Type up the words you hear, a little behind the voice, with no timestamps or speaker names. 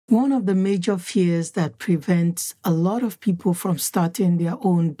One of the major fears that prevents a lot of people from starting their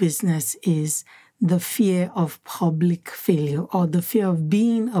own business is the fear of public failure or the fear of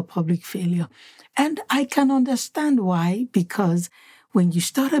being a public failure. And I can understand why, because when you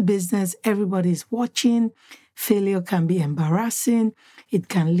start a business, everybody's watching. Failure can be embarrassing. It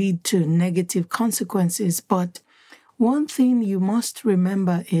can lead to negative consequences. But one thing you must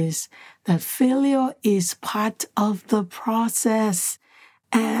remember is that failure is part of the process.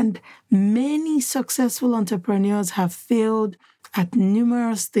 And many successful entrepreneurs have failed at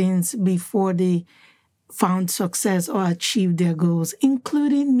numerous things before they found success or achieved their goals,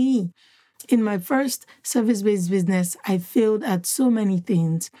 including me. In my first service-based business, I failed at so many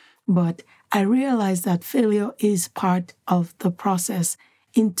things, but I realized that failure is part of the process.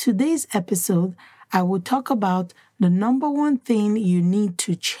 In today's episode, I will talk about the number one thing you need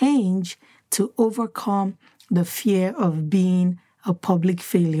to change to overcome the fear of being a public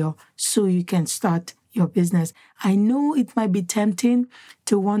failure so you can start your business. I know it might be tempting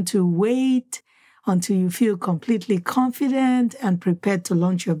to want to wait until you feel completely confident and prepared to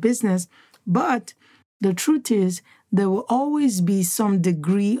launch your business, but the truth is there will always be some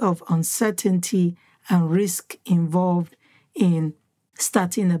degree of uncertainty and risk involved in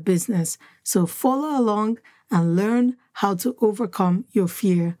starting a business. So follow along and learn how to overcome your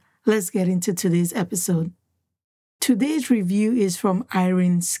fear. Let's get into today's episode. Today's review is from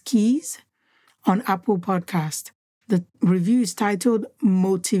Irene Skis on Apple Podcast. The review is titled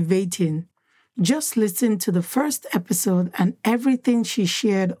Motivating. Just listen to the first episode and everything she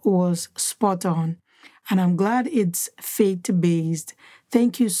shared was spot on. And I'm glad it's faith-based.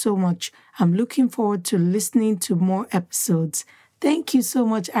 Thank you so much. I'm looking forward to listening to more episodes. Thank you so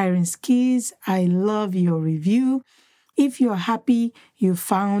much, Irene Skis. I love your review. If you're happy you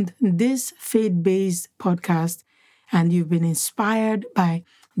found this faith-based podcast and you've been inspired by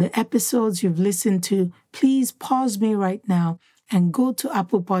the episodes you've listened to, please pause me right now and go to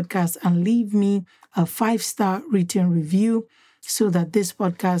Apple Podcasts and leave me a 5-star written review so that this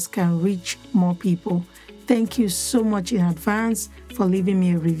podcast can reach more people. Thank you so much in advance for leaving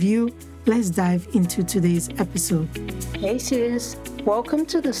me a review. Let's dive into today's episode. Hey sis, welcome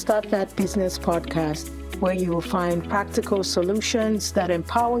to the Start That Business podcast, where you will find practical solutions that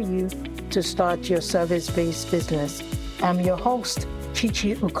empower you to start your service-based business. I'm your host,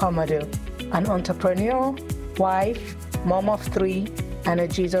 Chichi Ukomadu, an entrepreneur, wife, mom of 3, and a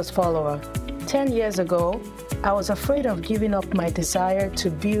Jesus follower. 10 years ago, I was afraid of giving up my desire to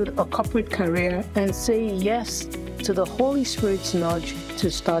build a corporate career and say yes to the Holy Spirit's nudge to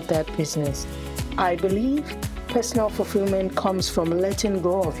start that business. I believe personal fulfillment comes from letting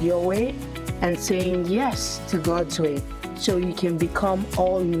go of your way and saying yes to God's way so you can become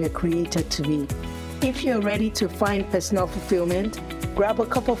all you were created to be. If you're ready to find personal fulfillment, grab a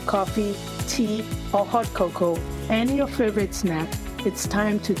cup of coffee, tea, or hot cocoa, and your favorite snack. It's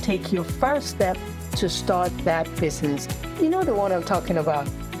time to take your first step to start that business. You know the one I'm talking about?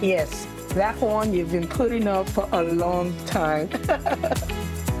 Yes, that one you've been putting up for a long time.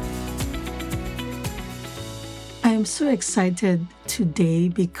 I am so excited today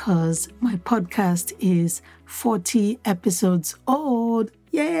because my podcast is 40 episodes old.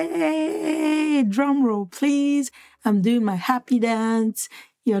 Yay! Drum roll, please. I'm doing my happy dance.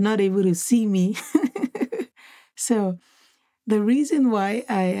 You're not able to see me. So the reason why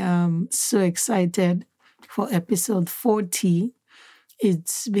I am so excited for episode 40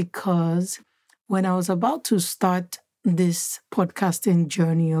 is because when I was about to start this podcasting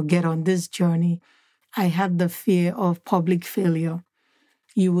journey or get on this journey, I had the fear of public failure.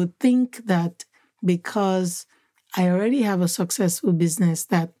 You would think that because I already have a successful business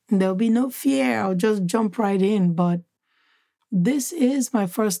that there'll be no fear, I'll just jump right in. But this is my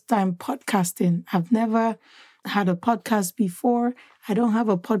first time podcasting. I've never had a podcast before. I don't have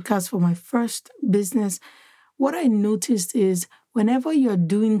a podcast for my first business. What I noticed is whenever you're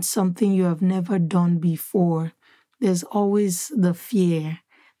doing something you have never done before, there's always the fear.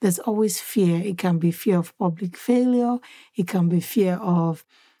 There's always fear. It can be fear of public failure. It can be fear of,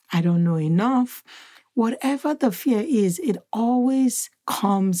 I don't know enough. Whatever the fear is, it always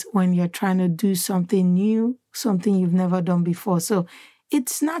comes when you're trying to do something new, something you've never done before. So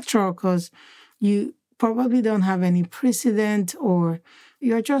it's natural because you probably don't have any precedent or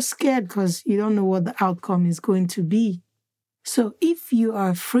you're just scared because you don't know what the outcome is going to be. So if you are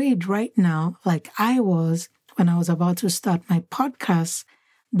afraid right now, like I was when I was about to start my podcast,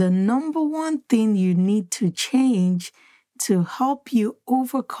 the number one thing you need to change to help you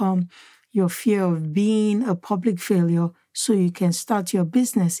overcome your fear of being a public failure so you can start your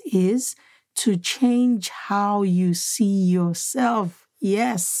business is to change how you see yourself.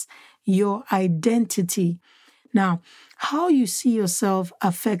 Yes, your identity. Now, how you see yourself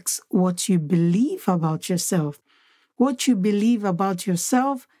affects what you believe about yourself. What you believe about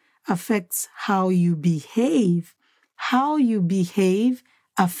yourself affects how you behave. How you behave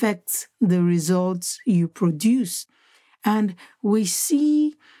affects the results you produce. And we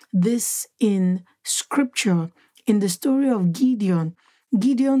see this in scripture, in the story of Gideon.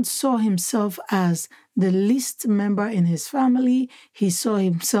 Gideon saw himself as the least member in his family. He saw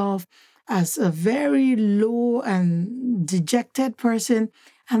himself as a very low and dejected person.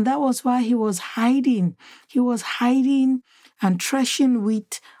 And that was why he was hiding. He was hiding and threshing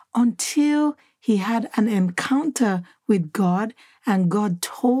wheat until he had an encounter with God and God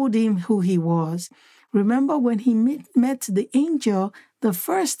told him who he was. Remember when he met the angel, the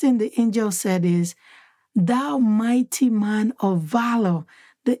first thing the angel said is, "Thou mighty man of valor."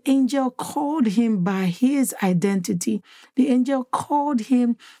 The angel called him by his identity. The angel called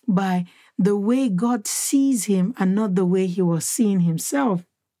him by the way God sees him and not the way he was seeing himself.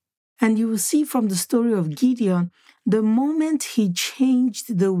 And you will see from the story of Gideon, the moment he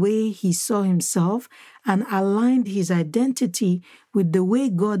changed the way he saw himself and aligned his identity with the way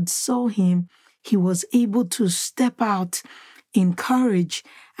God saw him, he was able to step out in courage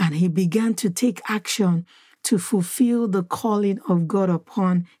and he began to take action to fulfill the calling of God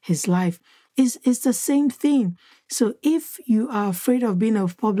upon his life. It's the same thing. So if you are afraid of being a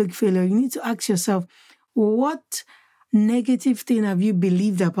public failure, you need to ask yourself, what negative thing have you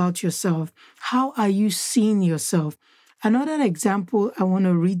believed about yourself? How are you seeing yourself? Another example I want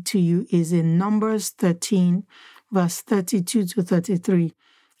to read to you is in Numbers 13, verse 32 to 33.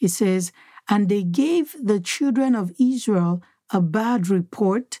 It says, "And they gave the children of Israel a bad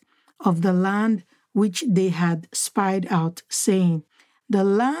report of the land which they had spied out, saying, The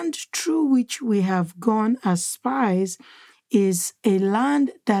land through which we have gone as spies is a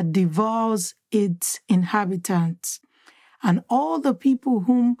land that devours its inhabitants. And all the people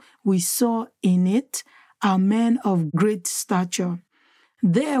whom we saw in it are men of great stature.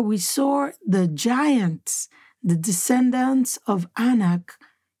 There we saw the giants, the descendants of Anak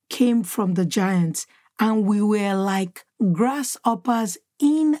came from the giants, and we were like grasshoppers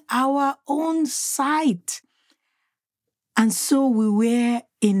in our own sight. And so we were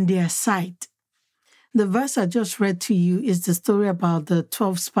in their sight." The verse I just read to you is the story about the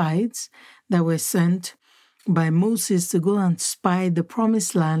 12 spies that were sent by Moses to go and spy the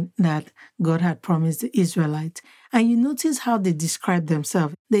promised land that God had promised the Israelites. And you notice how they described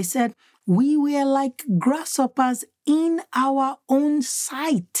themselves. They said, "We were like grasshoppers in our own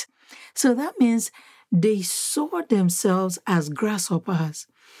sight." So that means they saw themselves as grasshoppers.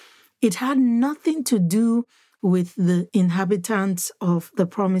 It had nothing to do with the inhabitants of the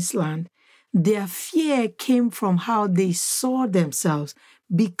promised land. Their fear came from how they saw themselves.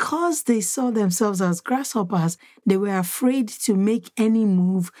 Because they saw themselves as grasshoppers, they were afraid to make any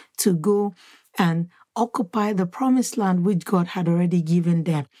move to go and occupy the promised land which God had already given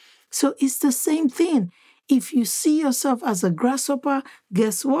them. So it's the same thing. If you see yourself as a grasshopper,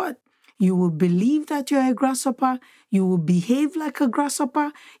 guess what? You will believe that you're a grasshopper. You will behave like a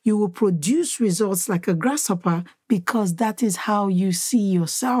grasshopper. You will produce results like a grasshopper because that is how you see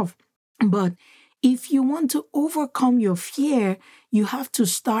yourself. But if you want to overcome your fear, you have to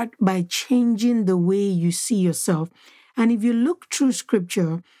start by changing the way you see yourself. And if you look through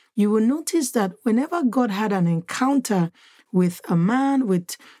scripture, you will notice that whenever God had an encounter with a man,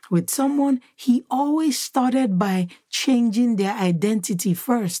 with someone, he always started by changing their identity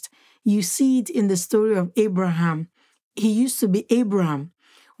first. You see it in the story of Abraham. He used to be Abram.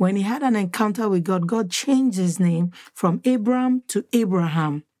 When he had an encounter with God, God changed his name from Abram to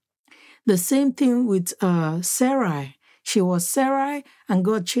Abraham. The same thing with Sarai. She was Sarai, and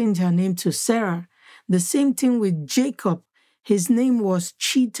God changed her name to Sarah. The same thing with Jacob. His name was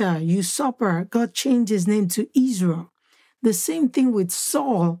cheater, usurper. God changed his name to Israel. The same thing with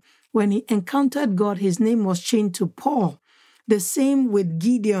Saul. When he encountered God, his name was changed to Paul. The same with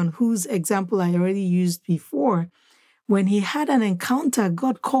Gideon, whose example I already used before. When he had an encounter,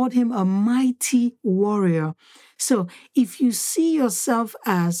 God called him a mighty warrior. So if you see yourself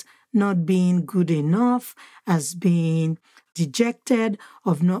as not being good enough, as being dejected,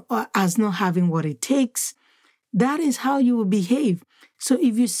 as not having what it takes, that is how you will behave. So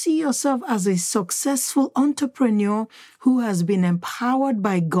if you see yourself as a successful entrepreneur who has been empowered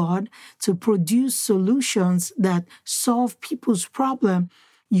by God to produce solutions that solve people's problems,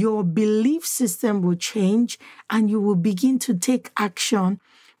 your belief system will change and you will begin to take action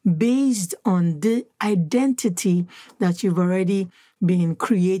based on the identity that you've already been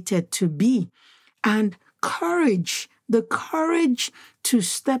created to be. And courage The courage to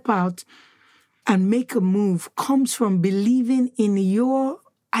step out and make a move comes from believing in your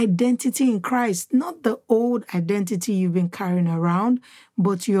identity in Christ, not the old identity you've been carrying around,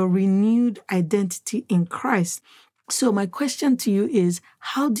 but your renewed identity in Christ. So my question to you is,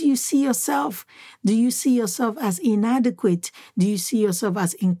 how do you see yourself? Do you see yourself as inadequate? Do you see yourself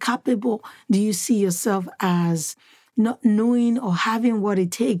as incapable? Do you see yourself as not knowing or having what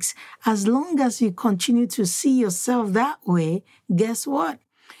it takes? As long as you continue to see yourself that way, guess what?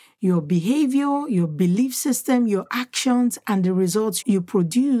 Your behavior, your belief system, your actions, and the results you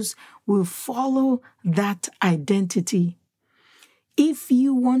produce will follow that identity. If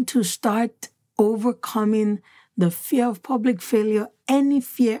you want to start overcoming the fear of public failure, any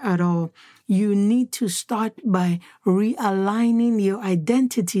fear at all, you need to start by realigning your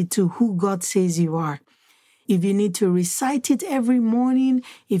identity to who God says you are. If you need to recite it every morning,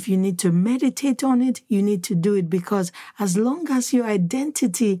 if you need to meditate on it, you need to do it, because as long as your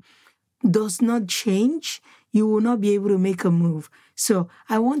identity does not change, you will not be able to make a move. So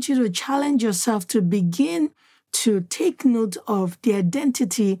I want you to challenge yourself to begin to take note of the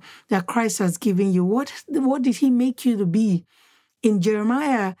identity that Christ has given you. What did he make you to be? In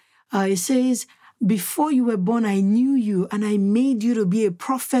Jeremiah, it says, before you were born, I knew you and I made you to be a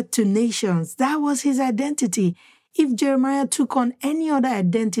prophet to nations. That was his identity. If Jeremiah took on any other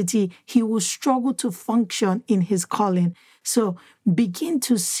identity, he would struggle to function in his calling. So begin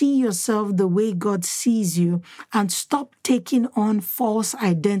to see yourself the way God sees you and stop taking on false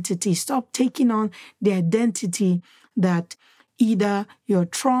identity. Stop taking on the identity that either your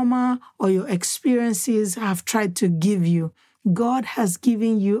trauma or your experiences have tried to give you. God has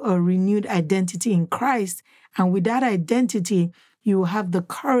given you a renewed identity in Christ, and with that identity, you will have the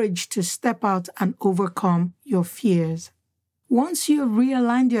courage to step out and overcome your fears. Once you have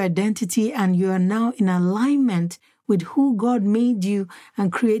realigned your identity and you are now in alignment with who God made you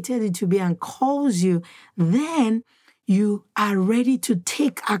and created you to be and calls you, then you are ready to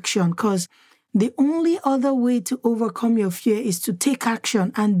take action, because the only other way to overcome your fear is to take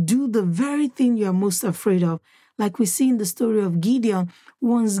action and do the very thing you're most afraid of. Like we see in the story of Gideon,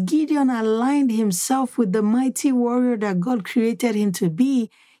 once Gideon aligned himself with the mighty warrior that God created him to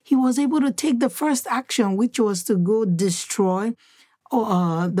be, he was able to take the first action, which was to go destroy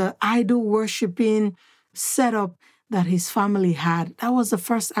the idol-worshiping setup that his family had. That was the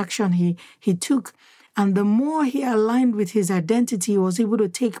first action he took. And the more he aligned with his identity, he was able to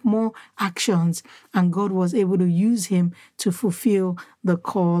take more actions, and God was able to use him to fulfill the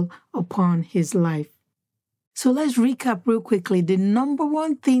call upon his life. So let's recap real quickly. The number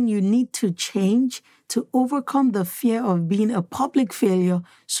one thing you need to change to overcome the fear of being a public failure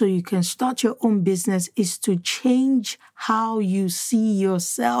so you can start your own business is to change how you see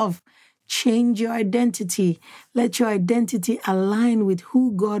yourself. Change your identity. Let your identity align with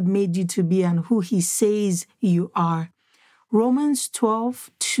who God made you to be and who he says you are. Romans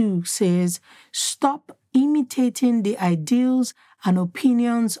 12:2 says, stop imitating the ideals and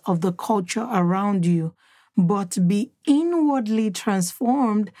opinions of the culture around you, but be inwardly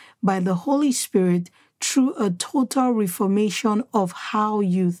transformed by the Holy Spirit through a total reformation of how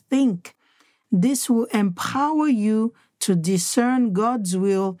you think. This will empower you to discern God's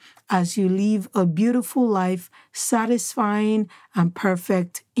will as you live a beautiful life, satisfying and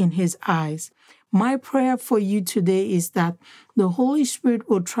perfect in his eyes. My prayer for you today is that the Holy Spirit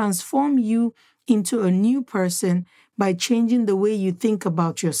will transform you into a new person by changing the way you think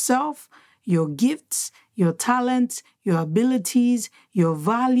about yourself, your gifts, your talents, your abilities, your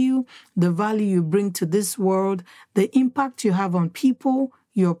value, the value you bring to this world, the impact you have on people,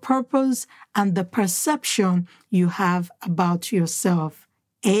 your purpose, and the perception you have about yourself.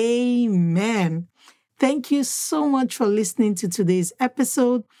 Amen. Thank you so much for listening to today's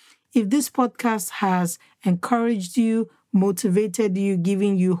episode. If this podcast has encouraged you, motivated you,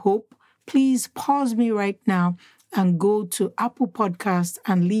 giving you hope, please pause me right now and go to Apple Podcasts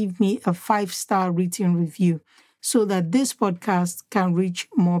and leave me a 5-star written review so that this podcast can reach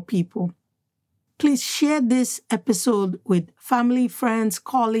more people. Please share this episode with family, friends,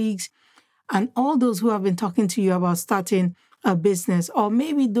 colleagues, and all those who have been talking to you about starting a business, or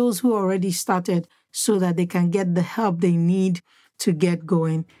maybe those who already started, so that they can get the help they need to get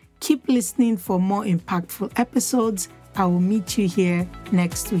going. Keep listening for more impactful episodes. I will meet you here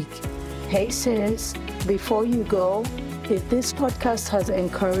next week. Hey sis, before you go, if this podcast has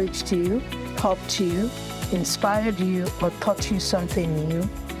encouraged you, helped you, inspired you, or taught you something new,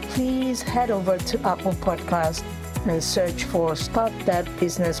 please head over to Apple Podcasts and search for Start That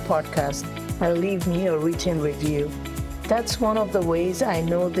Business Podcast and leave me a written review. That's one of the ways I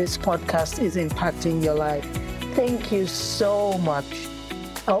know this podcast is impacting your life. Thank you so much.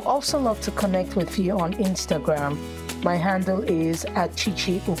 I'll also love to connect with you on Instagram. My handle is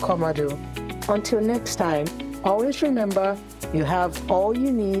 @ChichiUkomadu. Until next time, always remember you have all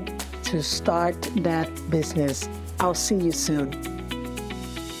you need to start that business. I'll see you soon.